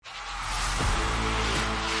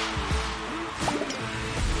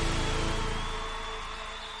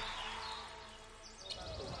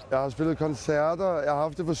Jeg har spillet koncerter. Jeg har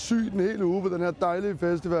haft det for sygt en hel uge på den her dejlige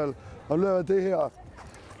festival. Og nu laver jeg det her.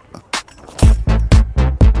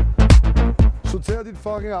 Sortér dit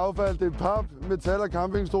fucking affald. Det er pap, metal og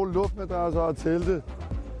campingstol, luftmadrasser og telte.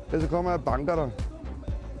 Ellers så kommer jeg og banker dig.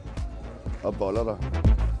 Og boller dig.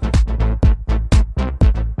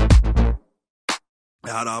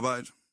 Jeg har et arbejde.